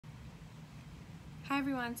Hi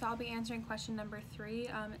everyone, so I'll be answering question number 3.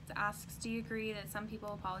 It asks, do you agree that some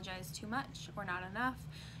people apologize too much or not enough?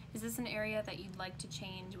 Is this an area that you'd like to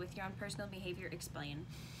change with your own personal behavior? Explain.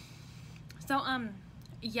 So,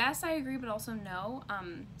 yes, I agree, but also no.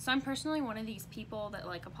 So I'm personally one of these people that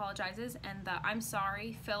apologizes, and the I'm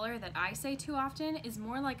sorry filler that I say too often is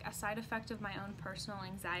more like a side effect of my own personal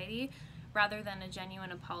anxiety rather than a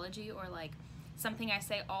genuine apology or something I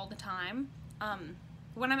say all the time.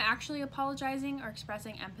 When I'm actually apologizing or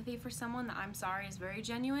expressing empathy for someone, the I'm sorry is very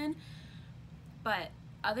genuine, but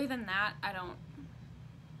other than that, I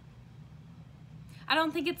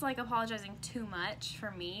don't think it's apologizing too much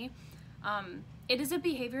for me. It is a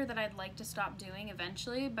behavior that I'd like to stop doing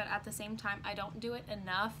eventually, but at the same time, I don't do it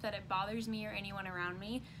enough that it bothers me or anyone around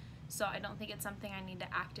me, so I don't think it's something I need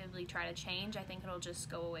to actively try to change. I think it'll just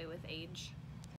go away with age.